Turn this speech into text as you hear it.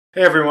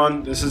Hey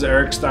everyone, this is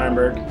Eric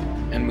Steinberg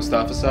and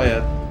Mustafa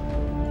Syed.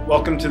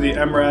 Welcome to the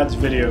Emrads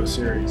video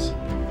series.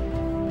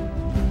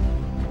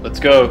 Let's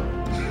go.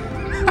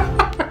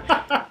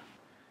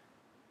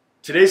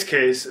 Today's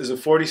case is a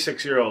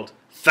 46-year-old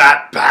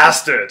fat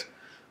bastard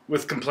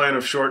with complaint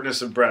of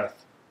shortness of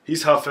breath.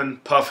 He's huffing,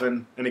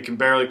 puffing, and he can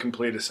barely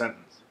complete a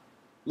sentence.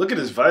 Look at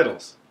his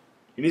vitals.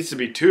 He needs to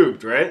be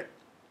tubed, right?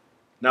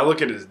 Now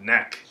look at his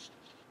neck.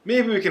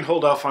 Maybe we can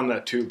hold off on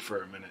that tube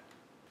for a minute.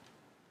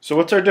 So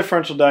what's our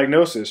differential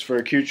diagnosis for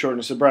acute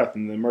shortness of breath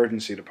in the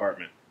emergency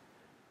department?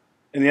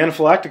 In the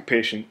anaphylactic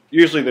patient,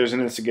 usually there's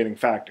an instigating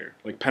factor,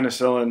 like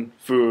penicillin,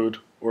 food,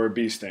 or a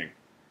bee sting.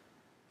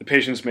 The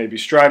patients may be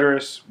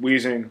stridorous,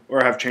 wheezing,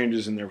 or have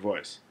changes in their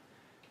voice.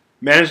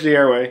 Manage the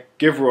airway,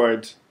 give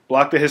roids,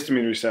 block the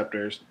histamine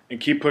receptors,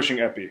 and keep pushing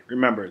epi.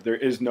 Remember, there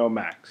is no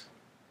max.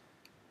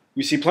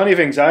 We see plenty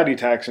of anxiety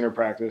attacks in our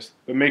practice,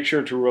 but make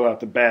sure to rule out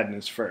the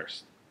badness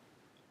first.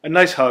 A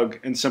nice hug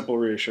and simple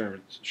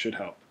reassurance should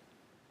help.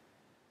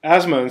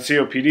 Asthma and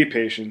COPD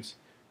patients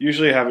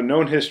usually have a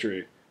known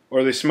history,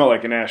 or they smell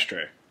like an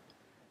ashtray.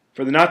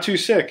 For the not too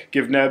sick,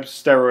 give nebs,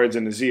 steroids,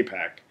 and a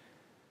Z-Pack.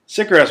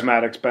 Sicker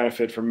asthmatics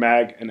benefit from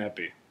MAG and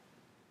epi.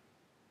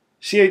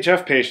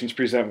 CHF patients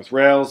present with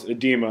rales,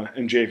 edema,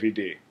 and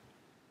JVD.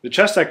 The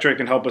chest X-ray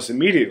can help us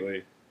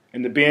immediately,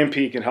 and the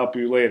BMP can help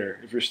you later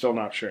if you're still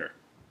not sure.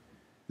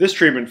 This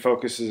treatment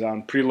focuses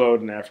on preload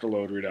and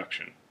afterload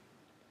reduction.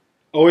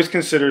 Always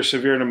consider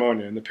severe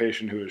pneumonia in the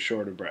patient who is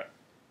short of breath.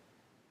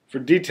 For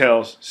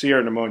details, see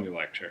our pneumonia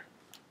lecture.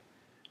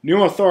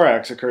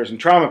 Pneumothorax occurs in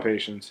trauma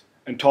patients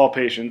and tall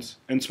patients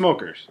and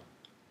smokers.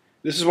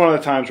 This is one of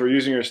the times where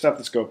using your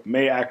stethoscope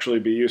may actually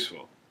be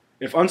useful.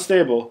 If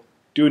unstable,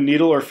 do a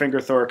needle or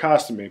finger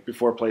thoracostomy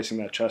before placing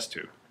that chest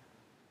tube.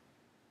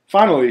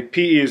 Finally,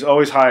 PE is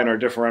always high in our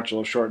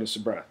differential of shortness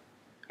of breath,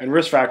 and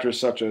risk factors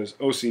such as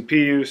OCP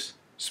use,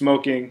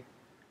 smoking,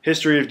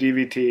 history of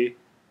DVT,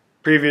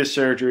 previous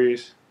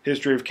surgeries,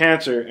 history of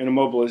cancer, and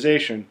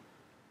immobilization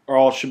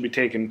all should be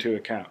taken into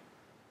account.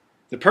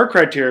 The PERC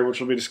criteria,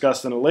 which will be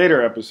discussed in a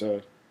later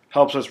episode,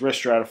 helps us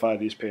risk stratify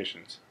these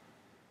patients.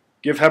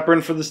 Give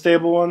heparin for the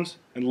stable ones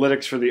and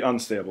lytics for the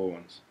unstable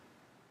ones.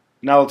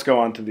 Now let's go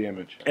on to the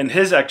image. And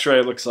his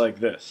x-ray looks like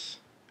this.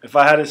 If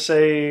I had to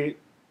say,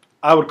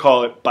 I would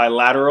call it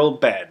bilateral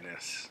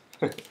badness.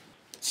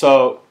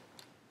 So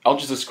I'll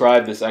just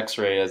describe this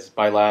x-ray as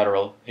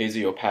bilateral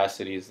hazy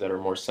opacities that are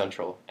more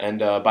central. And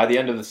by the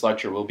end of this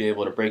lecture, we'll be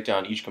able to break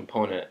down each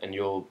component and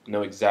you'll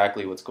know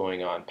exactly what's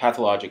going on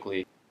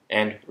pathologically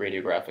and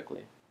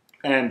radiographically.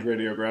 And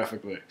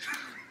radiographically.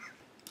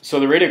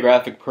 So the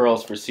radiographic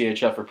pearls for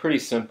CHF are pretty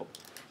simple.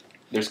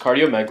 There's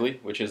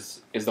cardiomegaly, which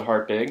is the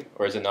heart big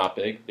or is it not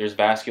big? There's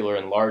vascular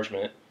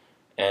enlargement,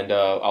 and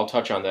I'll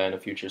touch on that in a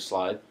future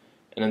slide.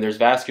 And then there's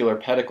vascular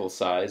pedicle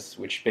size,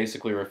 which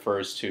basically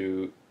refers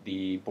to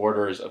the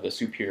borders of the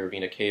superior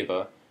vena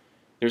cava.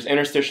 There's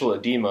interstitial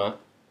edema,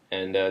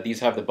 and these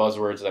have the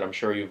buzzwords that I'm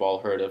sure you've all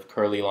heard of,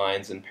 curly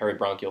lines and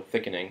peribronchial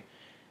thickening.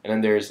 And then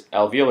there's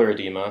alveolar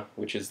edema,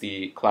 which is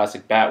the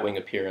classic bat wing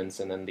appearance,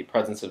 and then the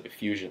presence of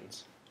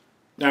effusions.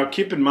 Now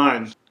keep in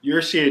mind,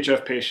 your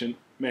CHF patient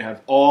may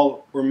have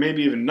all or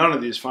maybe even none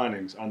of these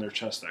findings on their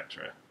chest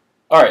x-ray.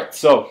 Alright,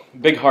 so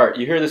big heart.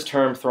 You hear this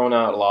term thrown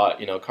out a lot,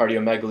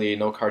 cardiomegaly,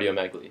 no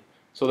cardiomegaly.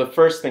 So the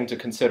first thing to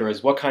consider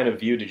is what kind of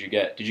view did you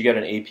get? Did you get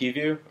an AP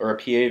view or a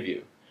PA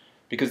view?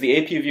 Because the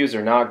AP views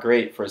are not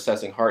great for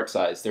assessing heart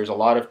size. There's a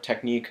lot of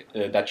technique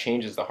that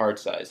changes the heart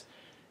size.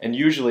 And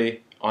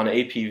usually on an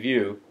AP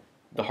view,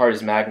 the heart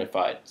is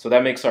magnified. So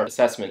that makes our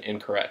assessment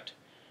incorrect.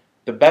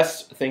 The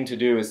best thing to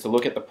do is to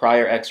look at the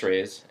prior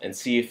x-rays and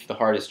see if the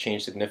heart has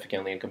changed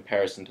significantly in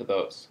comparison to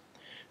those.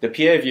 The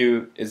PA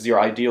view is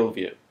your ideal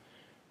view.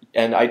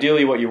 And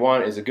ideally what you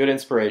want is a good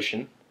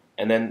inspiration,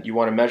 and then you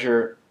want to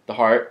measure the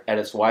heart at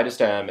its widest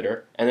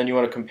diameter, and then you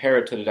want to compare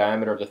it to the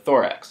diameter of the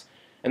thorax.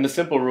 And the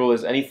simple rule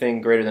is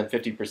anything greater than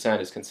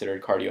 50% is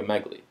considered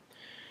cardiomegaly.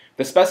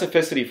 The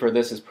specificity for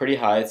this is pretty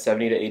high, it's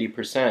 70 to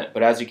 80%,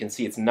 but as you can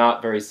see, it's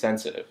not very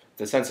sensitive.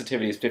 The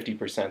sensitivity is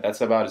 50%.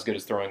 That's about as good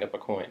as throwing up a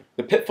coin.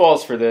 The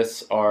pitfalls for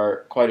this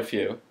are quite a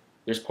few.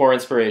 There's poor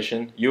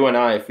inspiration. You and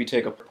I, if we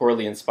take a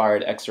poorly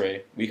inspired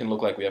x-ray, we can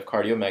look like we have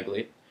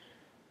cardiomegaly.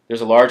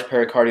 There's a large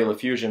pericardial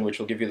effusion, which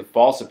will give you the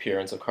false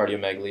appearance of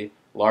cardiomegaly.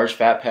 Large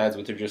fat pads,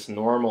 which are just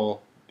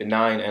normal,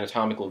 benign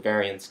anatomical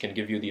variants, can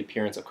give you the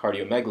appearance of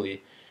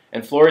cardiomegaly.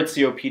 And florid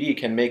COPD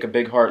can make a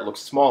big heart look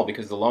small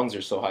because the lungs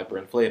are so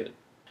hyperinflated.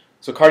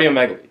 So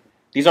cardiomegaly.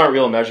 These aren't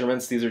real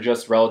measurements, these are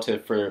just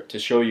relative to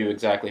show you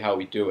exactly how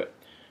we do it.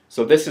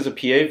 So this is a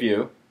PA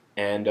view,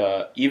 and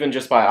even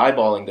just by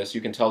eyeballing this,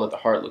 you can tell that the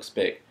heart looks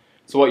big.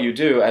 So what you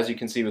do, as you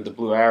can see with the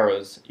blue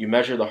arrows, you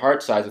measure the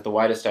heart size at the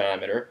widest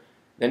diameter,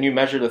 then you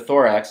measure the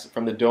thorax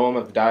from the dome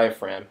of the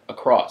diaphragm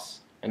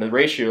across, and the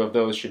ratio of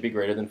those should be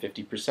greater than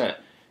 50%.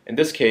 In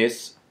this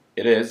case,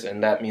 it is,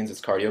 and that means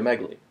it's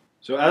cardiomegaly.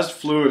 So as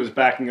fluid is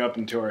backing up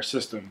into our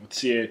system with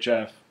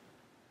CHF,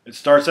 it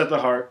starts at the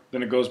heart,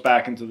 then it goes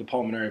back into the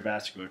pulmonary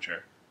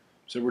vasculature.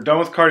 So we're done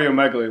with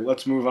cardiomegaly.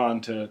 Let's move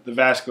on to the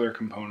vascular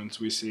components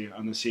we see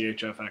on the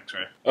CHF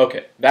X-ray.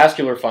 Okay,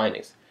 vascular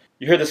findings.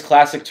 You hear this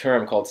classic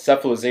term called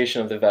cephalization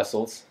of the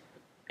vessels,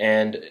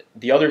 and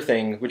the other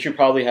thing, which you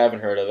probably haven't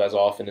heard of as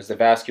often, is the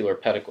vascular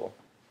pedicle.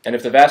 And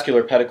if the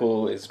vascular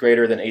pedicle is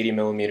greater than 80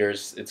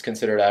 millimeters, it's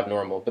considered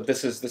abnormal. But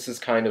this is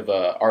kind of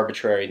an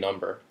arbitrary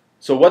number.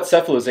 So what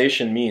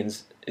cephalization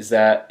means is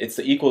that it's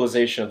the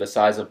equalization of the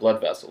size of blood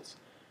vessels.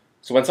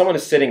 So when someone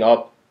is sitting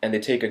up and they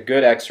take a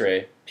good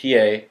X-ray,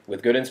 PA,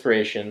 with good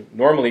inspiration,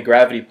 normally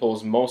gravity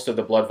pulls most of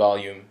the blood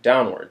volume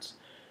downwards.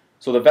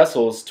 So the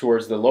vessels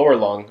towards the lower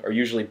lung are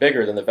usually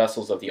bigger than the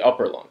vessels of the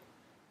upper lung.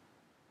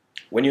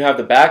 When you have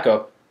the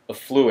backup of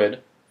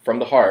fluid from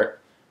the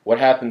heart, what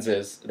happens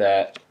is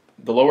that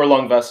the lower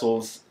lung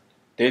vessels,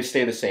 they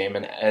stay the same,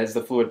 and as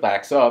the fluid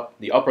backs up,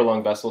 the upper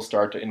lung vessels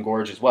start to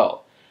engorge as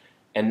well.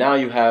 And now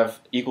you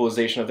have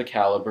equalization of the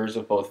calibers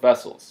of both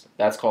vessels.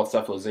 That's called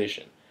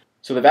cephalization.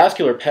 So the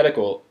vascular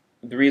pedicle,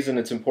 the reason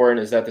it's important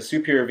is that the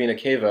superior vena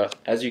cava,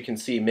 as you can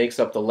see, makes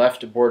up the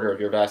left border of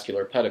your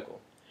vascular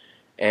pedicle.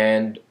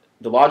 And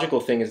the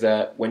logical thing is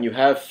that when you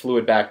have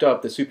fluid backed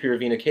up, the superior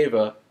vena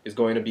cava is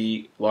going to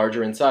be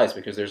larger in size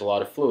because there's a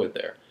lot of fluid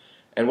there.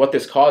 And what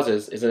this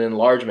causes is an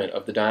enlargement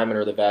of the diameter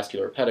of the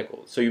vascular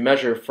pedicle. So you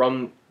measure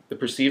from the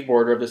perceived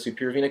border of the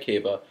superior vena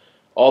cava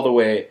all the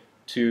way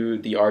to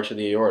the arch of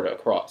the aorta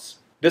across.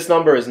 This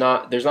number is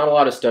there's not a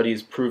lot of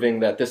studies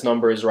proving that this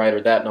number is right or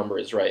that number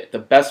is right. The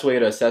best way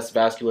to assess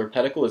vascular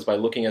pedicle is by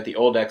looking at the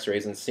old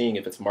X-rays and seeing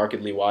if it's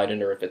markedly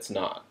widened or if it's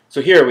not. So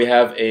here we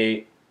have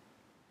a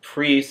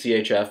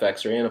pre-CHF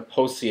X-ray and a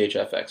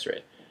post-CHF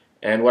X-ray.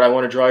 And what I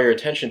want to draw your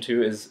attention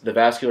to is the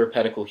vascular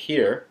pedicle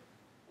here.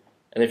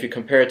 And if you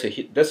compare it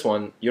to this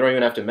one, you don't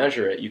even have to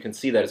measure it. You can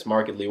see that it's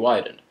markedly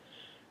widened.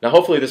 Now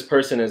hopefully this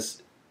person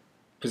is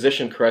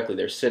positioned correctly.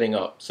 They're sitting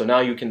up. So now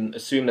you can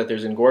assume that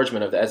there's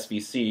engorgement of the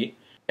SVC,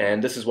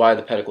 and this is why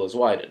the pedicle is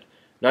widened.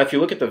 Now if you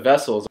look at the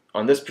vessels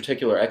on this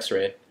particular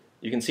X-ray,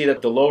 you can see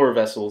that the lower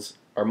vessels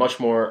are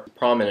much more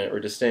prominent or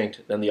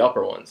distinct than the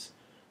upper ones.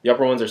 The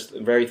upper ones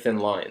are very thin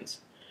lines.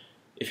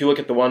 If you look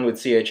at the one with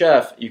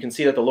CHF, you can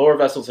see that the lower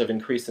vessels have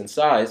increased in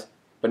size,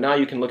 but now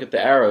you can look at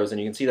the arrows and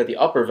you can see that the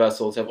upper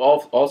vessels have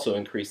also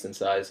increased in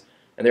size,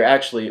 and they're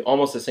actually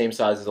almost the same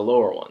size as the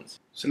lower ones.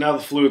 So now the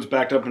fluid's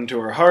backed up into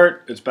her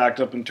heart, it's backed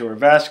up into her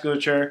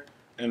vasculature,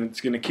 and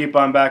it's going to keep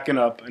on backing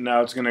up, and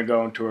now it's going to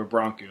go into her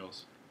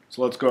bronchioles.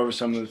 So let's go over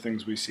some of the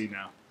things we see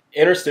now.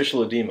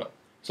 Interstitial edema.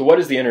 So what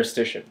is the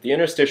interstitium? The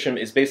interstitium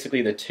is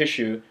basically the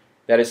tissue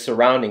that is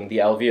surrounding the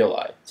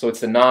alveoli. So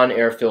it's the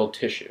non-air-filled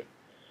tissue.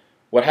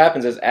 What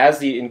happens is as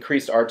the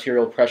increased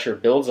arterial pressure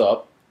builds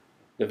up,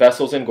 the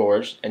vessels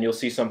engorge, and you'll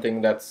see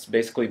something that's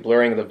basically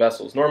blurring the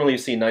vessels. Normally you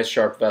see nice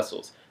sharp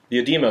vessels. The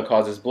edema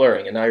causes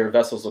blurring, and now your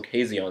vessels look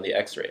hazy on the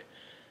X-ray.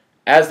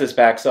 As this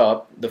backs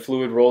up, the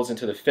fluid rolls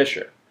into the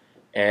fissure,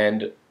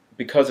 and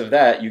because of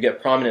that, you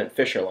get prominent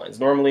fissure lines.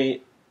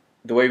 Normally,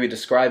 the way we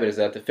describe it is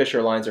that the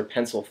fissure lines are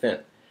pencil thin,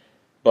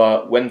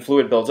 but when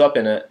fluid builds up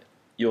in it,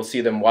 you'll see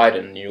them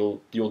widen.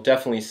 You'll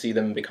definitely see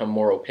them become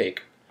more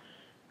opaque.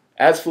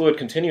 As fluid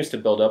continues to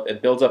build up,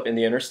 it builds up in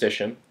the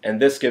interstitium,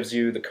 and this gives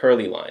you the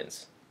curly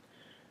lines.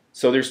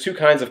 So there's two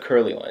kinds of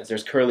curly lines.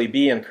 There's curly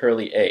B and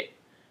curly A.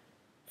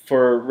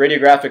 For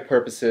radiographic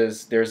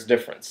purposes, there's a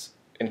difference.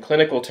 In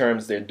clinical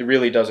terms, it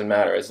really doesn't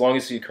matter. As long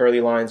as you see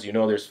curly lines, you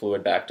know there's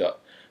fluid backed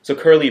up. So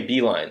curly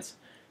B lines,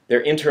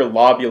 they're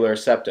interlobular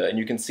septa, and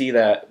you can see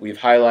that we've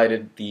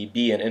highlighted the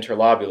B in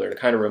interlobular to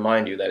kind of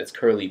remind you that it's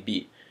curly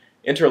B.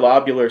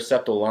 Interlobular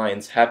septal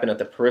lines happen at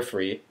the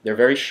periphery. They're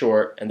very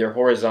short and they're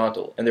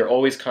horizontal, and they're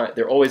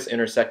always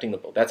intersecting the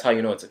bone. That's how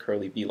you know it's a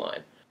curly B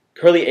line.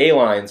 Curly A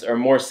lines are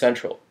more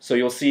central, so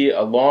you'll see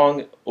a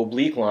long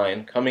oblique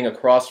line coming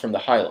across from the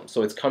hilum.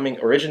 So it's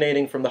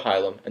originating from the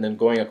hilum and then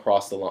going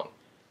across the lung,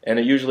 and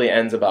it usually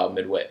ends about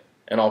midway.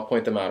 And I'll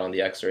point them out on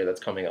the X-ray that's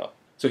coming up.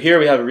 So here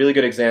we have a really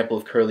good example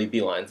of curly B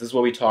lines. This is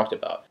what we talked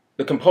about.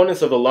 The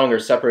components of the lung are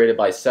separated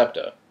by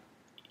septa.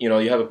 You know,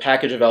 you have a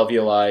package of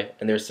alveoli,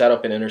 and they're set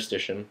up in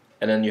interstitium,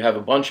 and then you have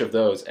a bunch of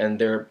those, and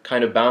they're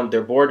kind of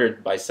they're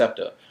bordered by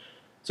septa.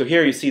 So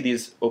here you see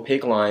these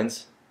opaque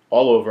lines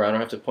all over. I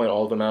don't have to point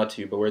all of them out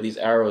to you, but where these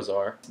arrows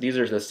are, these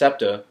are the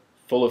septa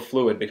full of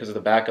fluid because of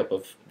the backup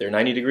of, they're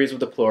 90 degrees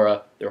with the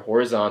pleura, they're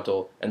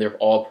horizontal, and they're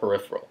all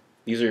peripheral.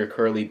 These are your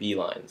curly B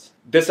lines.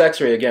 This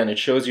X-ray, again, it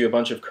shows you a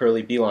bunch of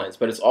curly B lines,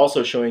 but it's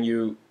also showing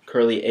you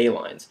curly A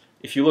lines.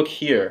 If you look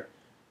here,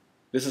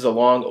 this is a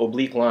long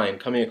oblique line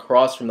coming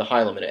across from the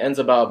hilum, and it ends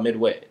about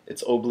midway.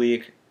 It's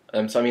oblique.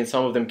 So, I mean,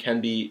 some of them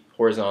can be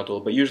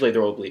horizontal, but usually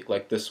they're oblique,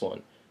 like this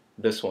one,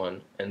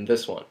 and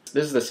this one.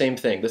 This is the same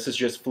thing. This is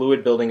just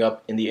fluid building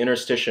up in the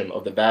interstitium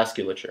of the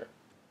vasculature.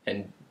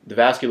 And the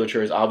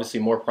vasculature is obviously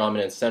more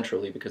prominent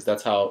centrally because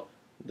that's how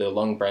the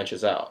lung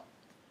branches out.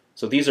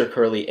 So these are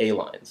curly A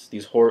lines,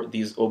 these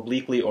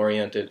obliquely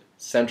oriented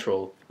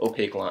central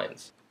opaque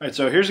lines. All right,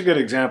 so here's a good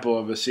example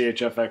of a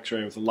CHF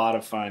X-ray with a lot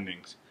of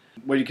findings.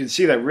 What you can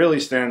see that really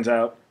stands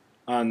out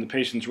on the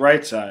patient's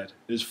right side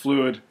is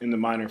fluid in the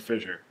minor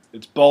fissure.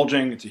 It's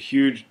bulging, it's a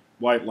huge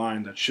white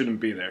line that shouldn't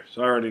be there.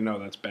 So I already know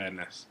that's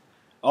badness.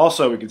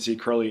 Also, we can see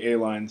curly A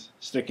lines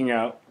sticking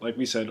out, like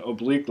we said,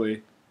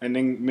 obliquely,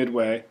 ending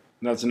midway,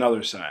 and that's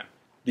another sign.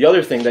 The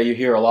other thing that you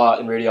hear a lot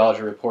in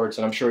radiology reports,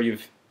 and I'm sure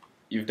you've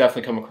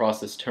definitely come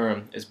across this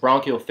term, is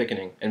bronchial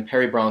thickening and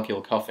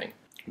peribronchial cuffing.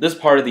 This is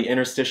part of the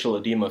interstitial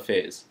edema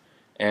phase,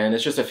 and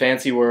it's just a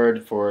fancy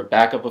word for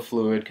backup of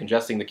fluid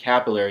congesting the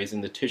capillaries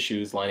in the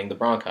tissues lining the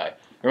bronchi.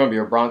 Remember,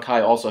 your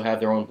bronchi also have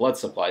their own blood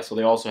supply, so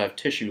they also have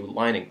tissue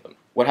lining them.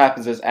 What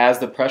happens is, as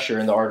the pressure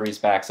in the arteries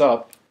backs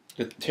up,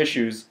 the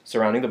tissues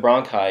surrounding the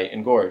bronchi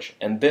engorge,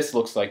 and this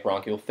looks like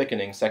bronchial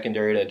thickening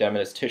secondary to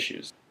edematous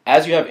tissues.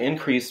 As you have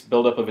increased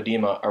buildup of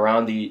edema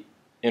around the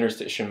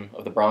interstitium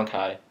of the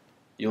bronchi,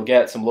 you'll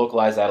get some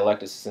localized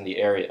atelectasis in the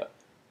area.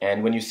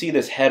 And when you see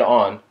this head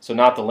on, so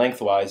not the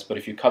lengthwise, but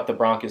if you cut the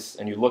bronchus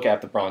and you look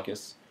at the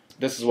bronchus,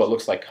 this is what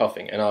looks like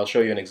cuffing, and I'll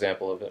show you an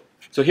example of it.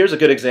 So here's a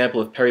good example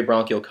of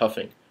peribronchial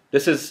cuffing.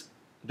 This is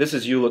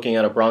you looking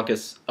at a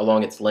bronchus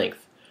along its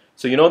length.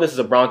 So you know this is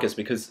a bronchus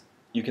because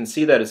you can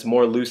see that it's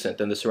more lucent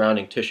than the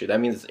surrounding tissue. That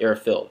means it's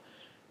air-filled.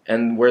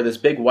 And where this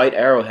big white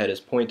arrowhead is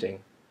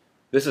pointing,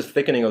 this is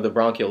thickening of the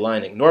bronchial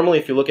lining. Normally,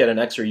 if you look at an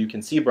X-ray, you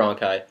can see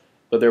bronchi,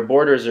 but their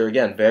borders are,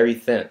 again, very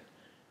thin.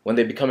 When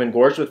they become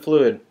engorged with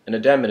fluid and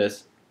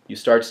edematous, you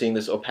start seeing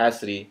this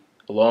opacity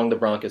along the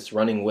bronchus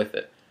running with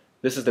it.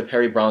 This is the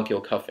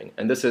peribronchial cuffing,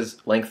 and this is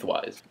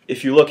lengthwise.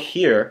 If you look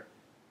here,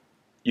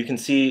 you can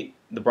see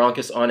the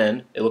bronchus on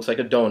end. It looks like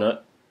a donut,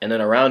 and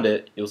then around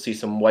it, you'll see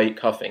some white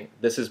cuffing.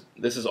 This is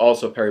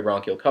also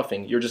peribronchial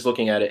cuffing. You're just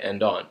looking at it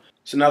end on.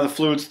 So now the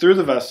fluid's through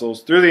the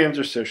vessels, through the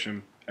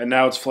interstitium, and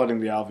now it's flooding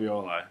the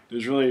alveoli.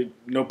 There's really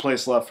no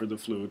place left for the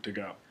fluid to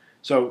go.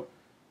 So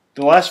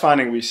the last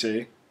finding we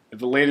see at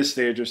the latest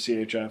stage of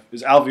CHF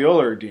is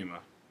alveolar edema,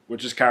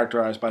 which is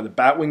characterized by the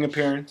batwing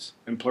appearance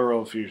and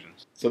pleural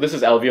effusions. So this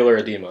is alveolar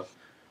edema.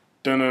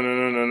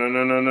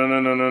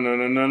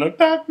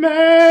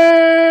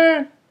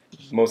 Batman!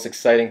 Most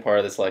exciting part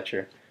of this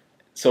lecture.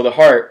 So the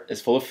heart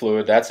is full of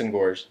fluid, that's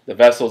engorged, the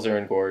vessels are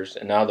engorged,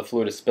 and now the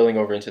fluid is spilling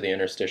over into the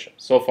interstitium.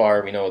 So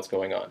far, we know what's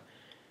going on.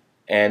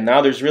 And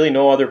now there's really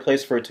no other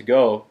place for it to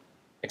go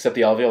except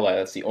the alveoli.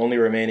 That's the only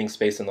remaining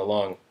space in the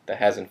lung that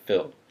hasn't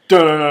filled.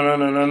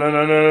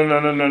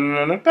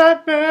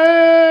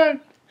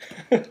 Batman!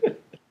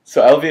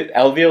 So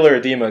alveolar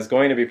edema is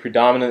going to be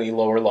predominantly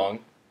lower lung,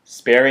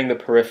 sparing the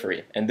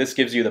periphery, and this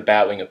gives you the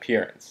batwing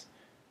appearance.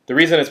 The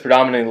reason it's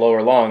predominantly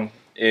lower lung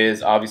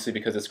is obviously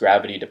because it's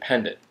gravity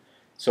dependent.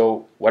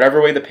 So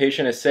whatever way the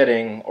patient is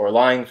sitting or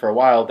lying for a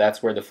while,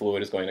 that's where the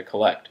fluid is going to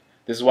collect.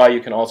 This is why you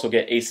can also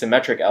get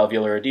asymmetric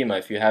alveolar edema.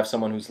 If you have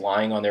someone who's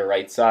lying on their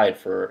right side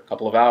for a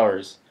couple of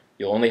hours,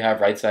 you'll only have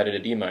right-sided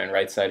edema and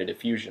right-sided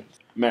effusions.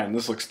 Man,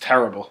 this looks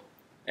terrible.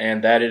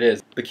 And that it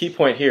is. The key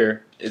point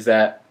here is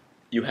that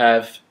you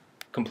have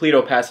complete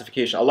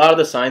opacification. A lot of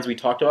the signs we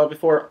talked about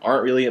before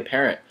aren't really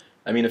apparent.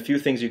 I mean, a few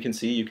things you can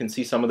see. You can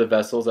see some of the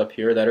vessels up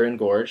here that are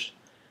engorged.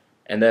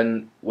 And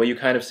then what you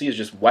kind of see is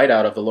just white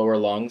out of the lower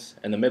lungs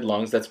and the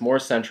mid-lungs. That's more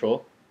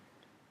central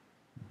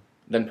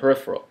than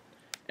peripheral.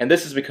 And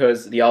this is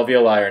because the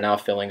alveoli are now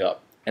filling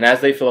up. And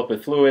as they fill up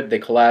with fluid, they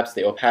collapse,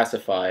 they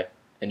opacify,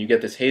 and you get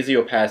this hazy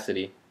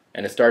opacity,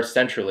 and it starts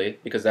centrally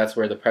because that's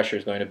where the pressure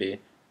is going to be,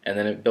 and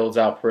then it builds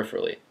out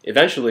peripherally.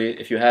 Eventually,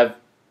 if you have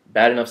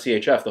bad enough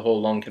CHF, the whole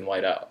lung can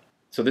white out.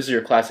 So this is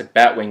your classic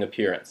batwing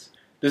appearance.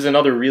 This is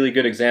another really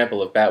good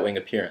example of batwing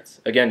appearance.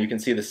 Again, you can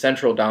see the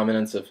central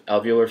dominance of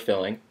alveolar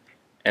filling,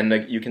 and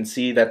you can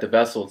see that the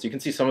vessels, you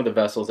can see some of the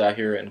vessels out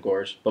here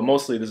engorged, but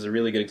mostly this is a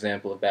really good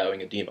example of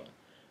batwing edema.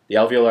 The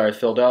alveoli are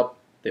filled up,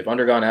 they've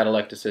undergone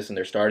atelectasis, and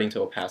they're starting to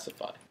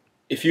opacify.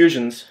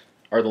 Effusions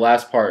are the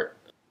last part.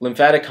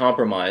 Lymphatic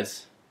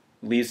compromise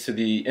leads to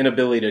the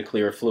inability to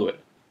clear fluid.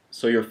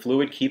 So your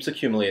fluid keeps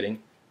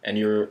accumulating, and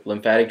your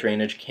lymphatic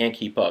drainage can't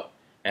keep up.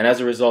 And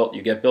as a result,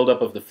 you get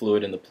buildup of the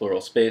fluid in the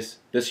pleural space.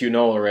 This you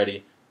know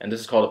already, and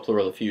this is called a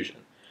pleural effusion.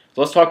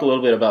 So let's talk a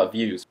little bit about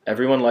views.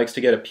 Everyone likes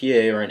to get a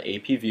PA or an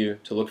AP view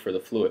to look for the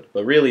fluid,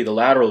 but really the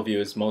lateral view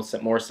is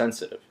more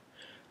sensitive.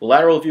 The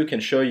lateral view can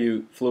show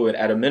you fluid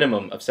at a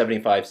minimum of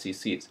 75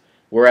 cc's,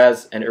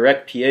 whereas an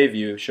erect PA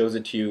view shows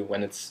it to you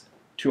when it's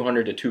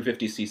 200 to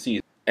 250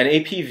 cc's. An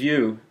AP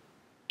view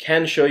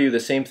can show you the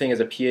same thing as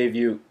a PA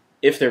view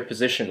if they're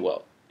positioned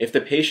well. If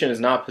the patient is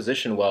not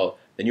positioned well,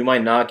 then you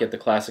might not get the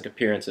classic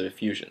appearance of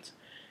effusions.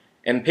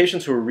 In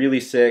patients who are really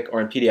sick, or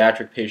in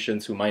pediatric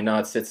patients who might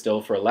not sit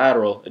still for a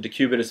lateral, a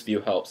decubitus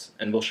view helps,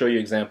 and we'll show you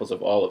examples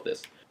of all of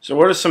this. So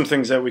what are some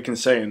things that we can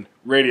say in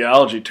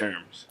radiology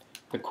terms?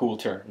 The cool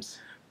terms.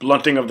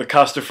 Blunting of the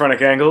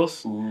costophrenic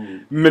angles,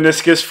 Ooh.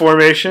 Meniscus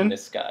formation,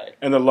 This guy.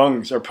 and the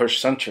lungs are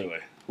pushed centrally.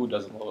 Who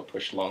doesn't love a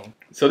push lung?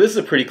 So this is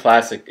a pretty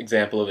classic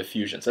example of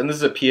effusions, and this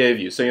is a PA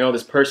view. So you know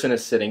this person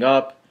is sitting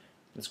up,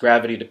 it's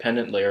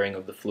gravity-dependent layering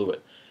of the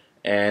fluid.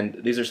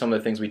 And these are some of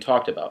the things we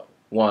talked about.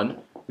 1,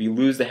 we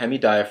lose the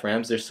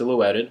hemidiaphragms, they're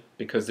silhouetted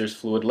because there's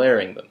fluid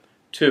layering them.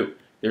 2,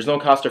 there's no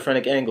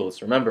costophrenic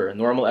angles. Remember,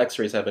 normal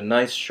x-rays have a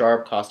nice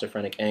sharp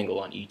costophrenic angle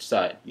on each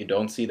side. You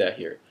don't see that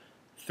here.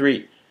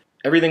 3,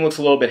 everything looks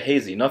a little bit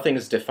hazy. Nothing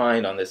is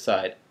defined on this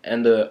side.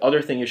 And the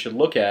other thing you should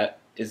look at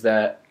is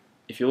that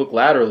if you look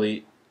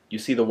laterally, you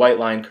see the white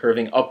line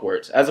curving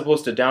upwards, as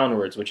opposed to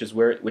downwards, which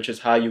is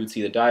how you would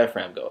see the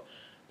diaphragm go.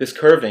 This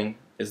curving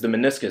is the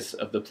meniscus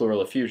of the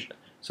pleural effusion.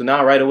 So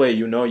now right away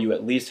you know you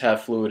at least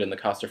have fluid in the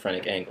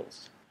costophrenic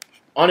angles.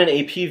 On an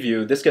AP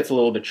view, this gets a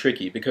little bit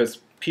tricky because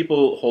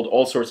people hold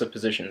all sorts of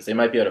positions. They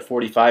might be at a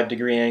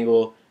 45-degree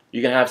angle.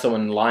 You can have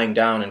someone lying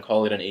down and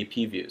call it an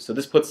AP view. So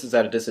this puts us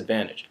at a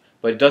disadvantage.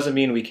 But it doesn't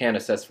mean we can't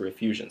assess for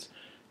effusions.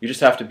 You just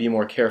have to be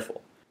more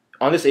careful.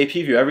 On this AP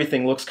view,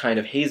 everything looks kind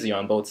of hazy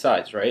on both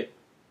sides, right?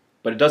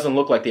 But it doesn't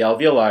look like the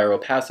alveoli are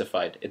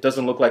opacified. It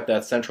doesn't look like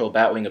that central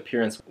batwing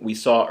appearance we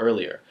saw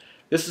earlier.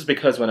 This is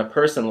because when a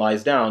person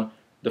lies down,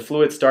 the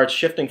fluid starts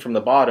shifting from the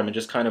bottom and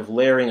just kind of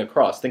layering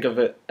across. Think of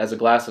it as a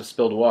glass of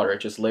spilled water. It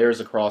just layers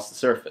across the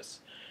surface.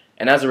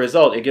 And as a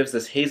result, it gives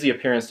this hazy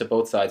appearance to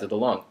both sides of the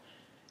lung.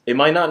 It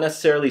might not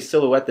necessarily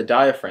silhouette the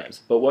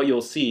diaphragms, but what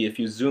you'll see if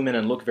you zoom in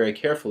and look very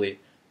carefully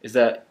is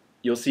that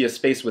you'll see a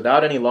space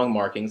without any lung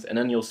markings, and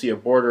then you'll see a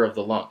border of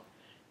the lung.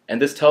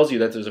 And this tells you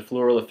that there's a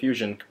pleural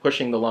effusion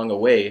pushing the lung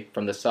away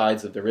from the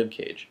sides of the rib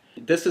cage.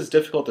 This is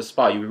difficult to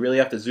spot. You really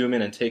have to zoom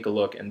in and take a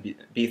look and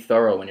be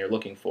thorough when you're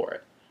looking for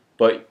it.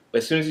 But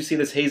as soon as you see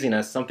this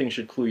haziness, something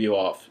should clue you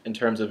off in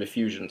terms of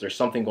effusions or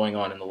something going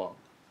on in the lung.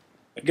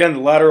 Again, the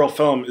lateral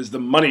film is the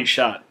money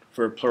shot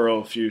for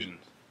pleural effusions.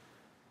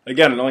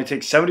 Again, it only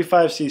takes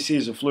 75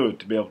 cc's of fluid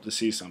to be able to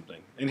see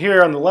something. And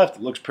here on the left,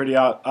 it looks pretty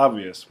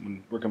obvious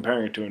when we're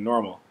comparing it to a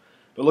normal.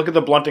 But look at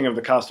the blunting of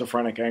the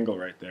costophrenic angle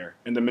right there,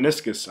 and the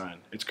meniscus sign.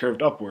 It's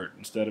curved upward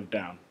instead of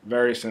down.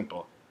 Very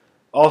simple.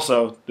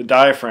 Also, the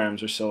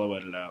diaphragms are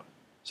silhouetted out.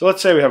 So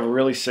let's say we have a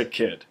really sick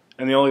kid,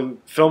 and the only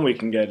film we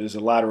can get is a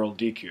lateral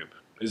decube.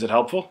 Is it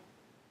helpful?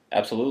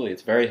 Absolutely,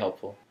 it's very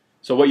helpful.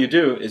 So what you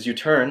do is you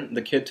turn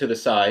the kid to the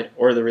side,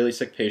 or the really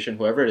sick patient,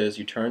 whoever it is,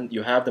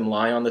 you have them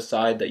lie on the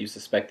side that you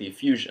suspect the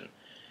effusion.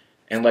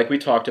 And like we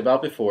talked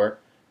about before,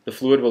 the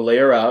fluid will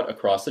layer out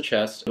across the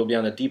chest. It'll be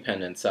on the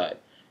dependent side.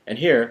 And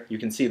here, you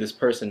can see this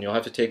person, you'll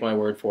have to take my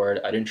word for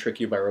it, I didn't trick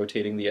you by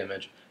rotating the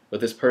image,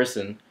 but this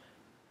person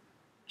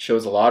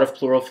shows a lot of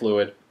pleural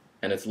fluid,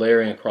 and it's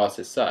layering across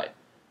his side.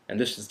 And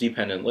this is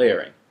dependent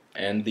layering.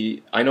 And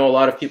I know a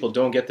lot of people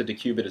don't get the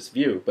decubitus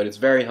view, but it's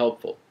very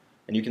helpful.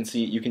 And you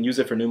can use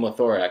it for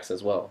pneumothorax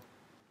as well.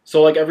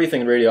 So like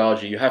everything in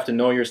radiology, you have to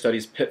know your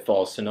study's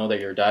pitfalls to know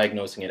that you're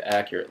diagnosing it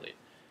accurately.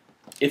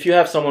 If you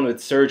have someone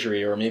with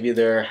surgery, or maybe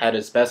they've had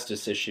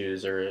asbestos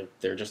issues, or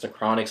they're just a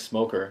chronic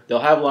smoker, they'll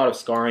have a lot of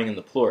scarring in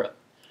the pleura.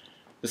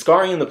 The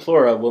scarring in the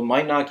pleura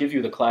might not give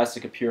you the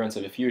classic appearance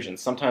of effusions.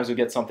 Sometimes we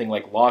get something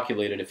like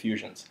loculated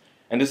effusions.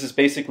 And this is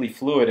basically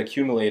fluid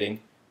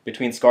accumulating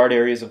between scarred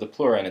areas of the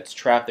pleura, and it's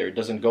trapped there. It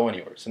doesn't go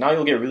anywhere. So now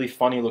you'll get really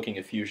funny looking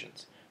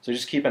effusions. So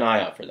just keep an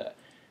eye out for that.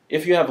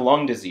 If you have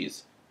lung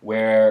disease,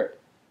 where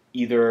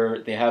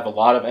either they have a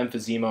lot of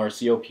emphysema or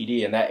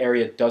COPD, and that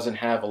area doesn't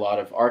have a lot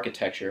of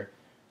architecture,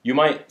 you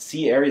might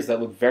see areas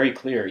that look very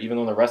clear, even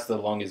though the rest of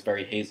the lung is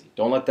very hazy.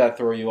 Don't let that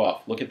throw you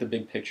off. Look at the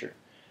big picture.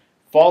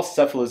 False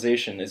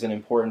cephalization is an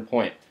important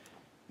point.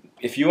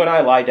 If you and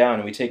I lie down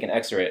and we take an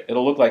X-ray,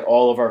 it'll look like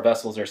all of our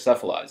vessels are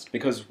cephalized,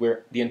 because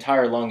the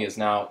entire lung is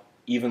now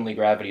evenly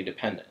gravity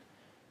dependent.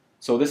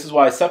 So this is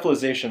why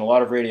cephalization, a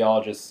lot of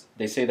radiologists,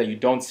 they say that you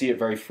don't see it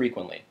very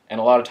frequently, and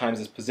a lot of times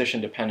it's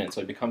position dependent,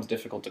 so it becomes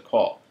difficult to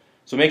call.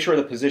 So make sure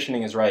the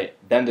positioning is right,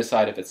 then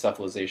decide if it's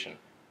cephalization.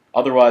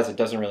 Otherwise, it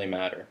doesn't really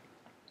matter.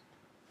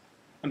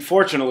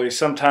 Unfortunately,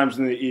 sometimes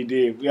in the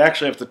ED, we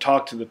actually have to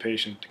talk to the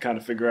patient to kind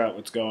of figure out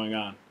what's going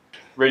on.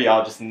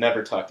 Radiologists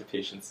never talk to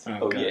patients. Okay.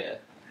 Oh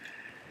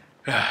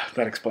yeah.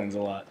 That explains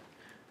a lot.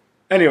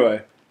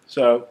 Anyway,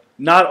 so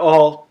not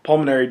all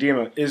pulmonary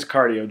edema is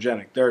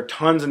cardiogenic. There are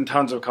tons and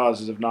tons of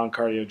causes of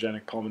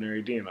non-cardiogenic pulmonary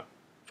edema,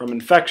 from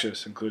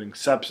infectious, including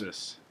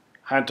sepsis,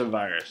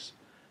 hantavirus,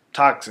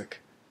 toxic,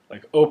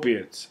 like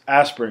opiates,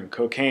 aspirin,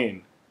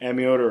 cocaine,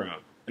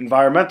 amiodarone,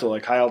 environmental,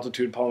 like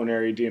high-altitude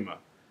pulmonary edema,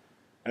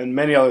 and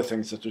many other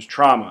things such as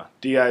trauma,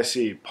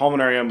 DIC,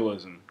 pulmonary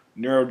embolism,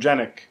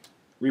 neurogenic,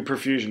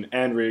 reperfusion,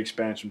 and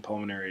re-expansion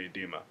pulmonary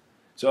edema.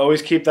 So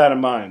always keep that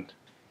in mind.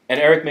 And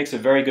Eric makes a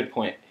very good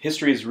point.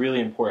 History is really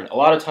important. A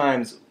lot of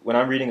times when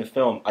I'm reading a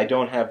film, I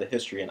don't have the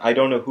history, and I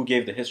don't know who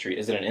gave the history.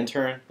 Is it an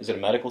intern? Is it a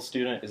medical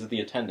student? Is it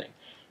the attending?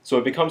 So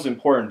it becomes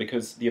important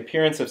because the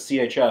appearance of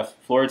CHF,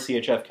 florid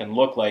CHF, can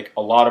look like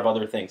a lot of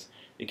other things.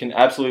 It can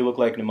absolutely look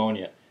like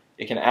pneumonia.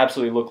 It can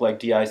absolutely look like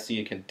DIC.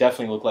 It can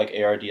definitely look like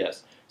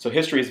ARDS. So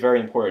history is very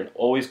important.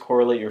 Always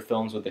correlate your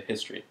films with the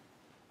history.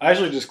 I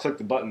actually just clicked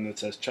the button that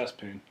says chest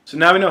pain. So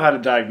now we know how to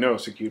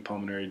diagnose acute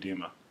pulmonary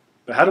edema.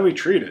 But how do we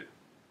treat it?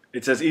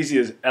 It's as easy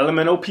as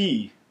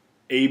LMNOP,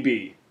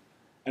 AB.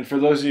 And for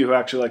those of you who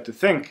actually like to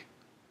think,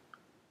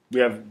 we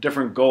have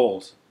different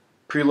goals.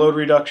 Preload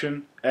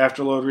reduction,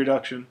 afterload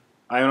reduction,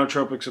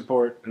 ionotropic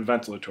support, and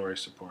ventilatory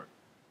support.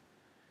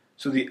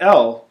 So the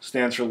L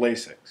stands for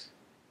Lasix.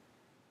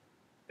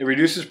 It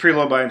reduces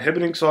preload by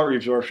inhibiting salt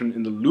reabsorption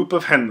in the loop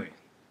of Henle,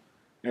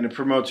 and it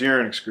promotes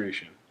urine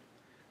excretion.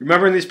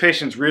 Remember, in these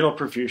patients, renal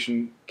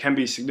perfusion can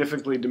be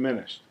significantly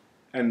diminished,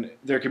 and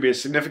there could be a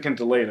significant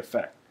delayed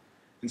effect.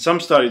 In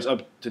some studies,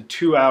 up to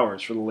 2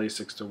 hours for the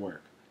Lasix to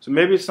work. So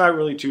maybe it's not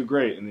really too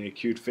great in the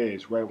acute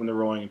phase, right when they're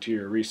rolling into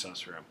your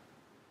resus room.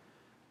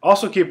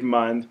 Also keep in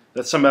mind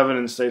that some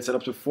evidence states that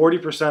up to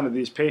 40% of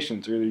these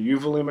patients are either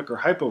euvolemic or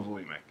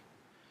hypovolemic.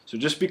 So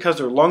just because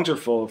their lungs are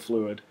full of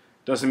fluid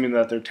doesn't mean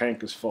that their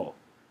tank is full.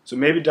 So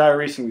maybe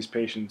diuresing these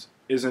patients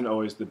isn't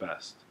always the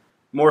best.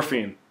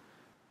 Morphine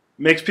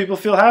makes people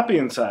feel happy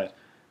inside.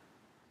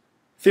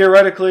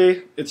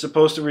 Theoretically, it's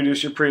supposed to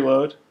reduce your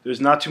preload.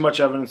 There's not too much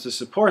evidence to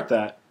support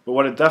that, but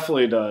what it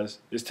definitely does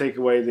is take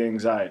away the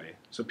anxiety.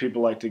 So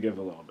people like to give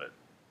a little bit.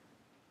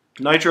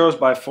 Nitro is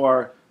by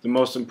far the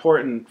most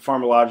important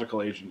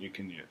pharmacological agent you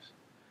can use.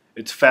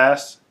 It's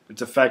fast,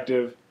 it's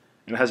effective,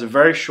 and it has a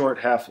very short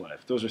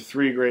half-life. Those are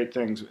 3 great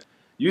things.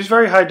 Use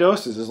very high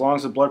doses as long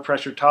as the blood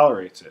pressure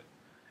tolerates it.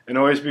 And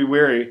always be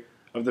wary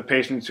of the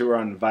patients who are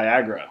on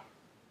Viagra,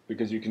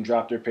 because you can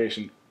drop their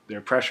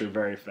pressure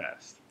very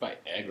fast.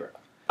 Viagra.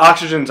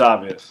 Oxygen's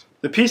obvious.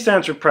 The P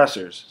stands for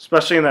pressors,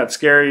 especially in that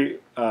scary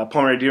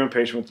pulmonary edema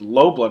patient with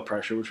low blood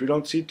pressure, which we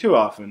don't see too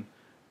often,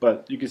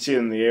 but you can see it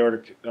in the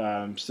aortic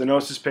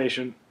stenosis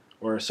patient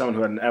or someone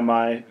who had an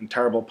MI and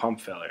terrible pump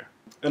failure.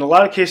 In a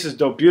lot of cases,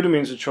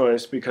 dobutamine is a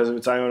choice because of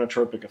its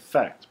ionotropic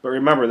effect, but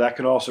remember that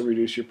can also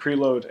reduce your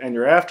preload and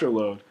your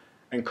afterload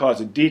and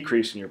cause a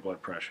decrease in your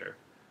blood pressure.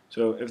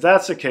 So if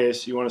that's the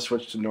case, you want to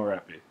switch to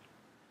norepi.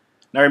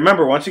 Now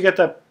remember, once you get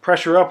that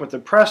pressure up with the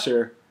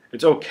pressor,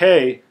 it's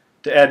okay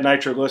to add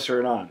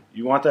nitroglycerin on.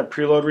 You want that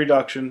preload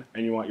reduction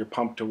and you want your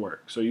pump to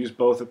work. So use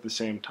both at the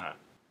same time.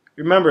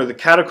 Remember, the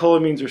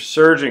catecholamines are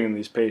surging in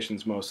these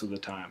patients most of the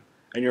time,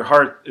 and your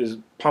heart is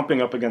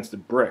pumping up against a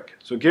brick.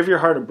 So give your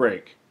heart a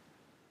break.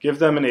 Give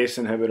them an ACE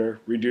inhibitor,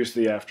 reduce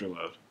the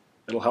afterload.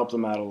 It'll help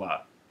them out a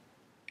lot.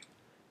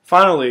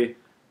 Finally,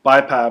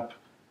 BiPAP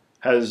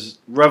has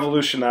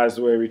revolutionized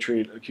the way we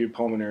treat acute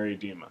pulmonary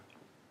edema.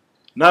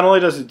 Not only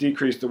does it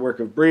decrease the work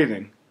of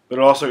breathing, but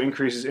it also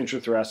increases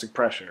intrathoracic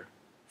pressure,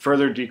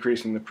 further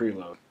decreasing the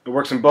preload. It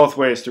works in both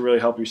ways to really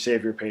help you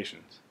save your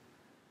patients.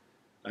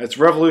 It's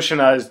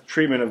revolutionized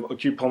treatment of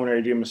acute pulmonary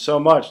edema so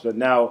much that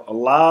now a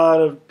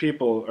lot of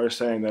people are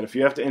saying that if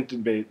you have to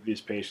intubate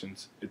these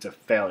patients, it's a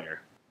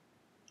failure.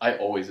 I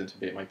always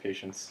intubate my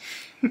patients.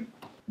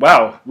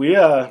 Wow, we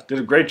did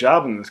a great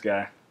job on this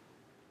guy.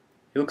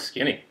 He looks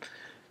skinny.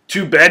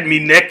 Too bad me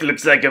neck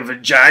looks like a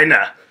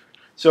vagina.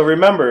 So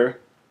remember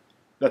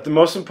that the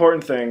most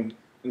important thing,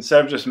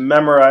 instead of just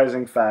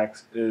memorizing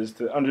facts, is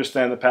to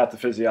understand the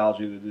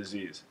pathophysiology of the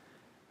disease.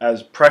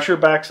 As pressure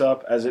backs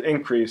up, as it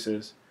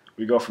increases,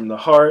 we go from the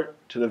heart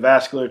to the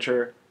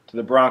vasculature to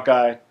the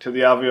bronchi to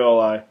the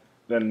alveoli,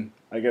 then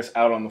I guess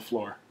out on the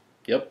floor.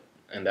 Yep,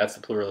 and that's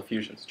the pleural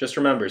effusions. Just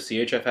remember,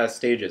 CHF has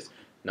stages.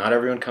 Not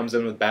everyone comes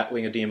in with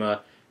batwing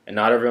edema, and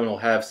not everyone will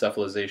have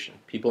cephalization.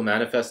 People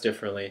manifest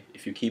differently.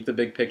 If you keep the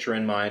big picture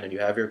in mind and you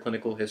have your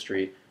clinical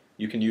history,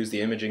 you can use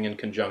the imaging in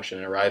conjunction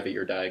and arrive at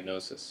your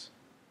diagnosis.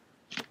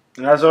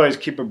 And as always,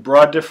 keep a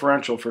broad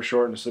differential for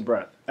shortness of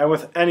breath. And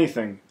with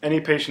anything, any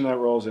patient that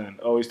rolls in,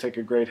 always take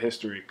a great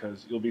history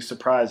because you'll be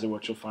surprised at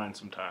what you'll find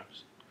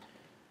sometimes.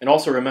 And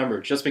also remember,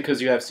 just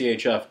because you have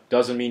CHF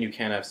doesn't mean you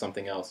can't have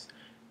something else.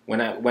 When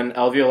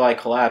alveoli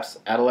collapse,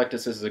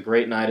 atelectasis is a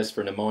great nidus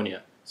for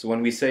pneumonia. So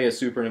when we say a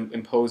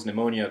superimposed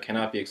pneumonia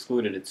cannot be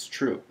excluded, it's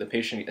true. The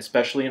patient,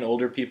 especially in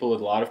older people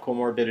with a lot of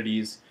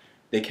comorbidities,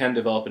 they can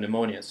develop a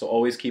pneumonia. So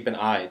always keep an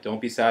eye.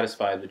 Don't be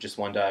satisfied with just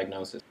one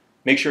diagnosis.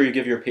 Make sure you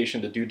give your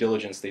patient the due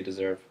diligence they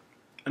deserve.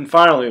 And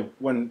finally,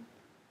 when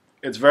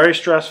it's very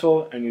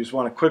stressful and you just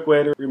want a quick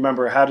way to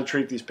remember how to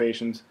treat these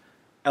patients,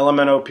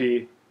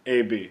 LMNOP,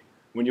 AB.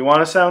 When you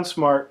want to sound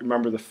smart,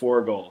 remember the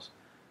 4 goals.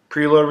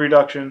 Preload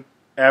reduction,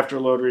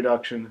 afterload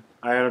reduction,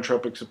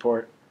 ionotropic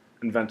support,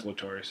 and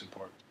ventilatory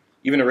support.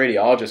 Even a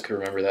radiologist could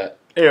remember that.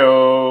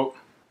 Ayo.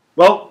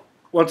 Well,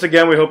 once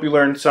again, we hope you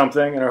learned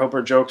something, and I hope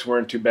our jokes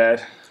weren't too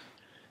bad.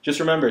 Just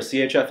remember,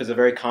 CHF is a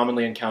very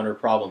commonly encountered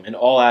problem in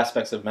all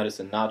aspects of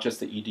medicine, not just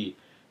the ED.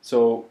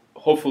 So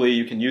hopefully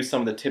you can use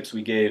some of the tips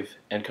we gave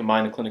and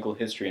combine the clinical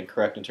history and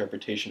correct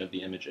interpretation of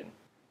the imaging.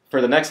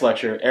 For the next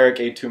lecture, Eric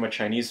ate too much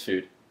Chinese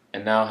food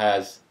and now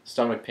has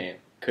stomach pain.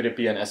 Could it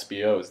be an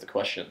SBO is the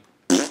question.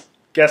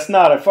 Guess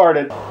not, I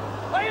farted.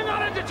 Are you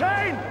not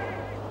entertained?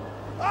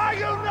 Are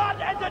you not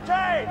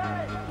entertained?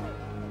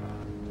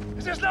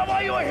 Is this not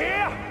why you are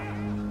here?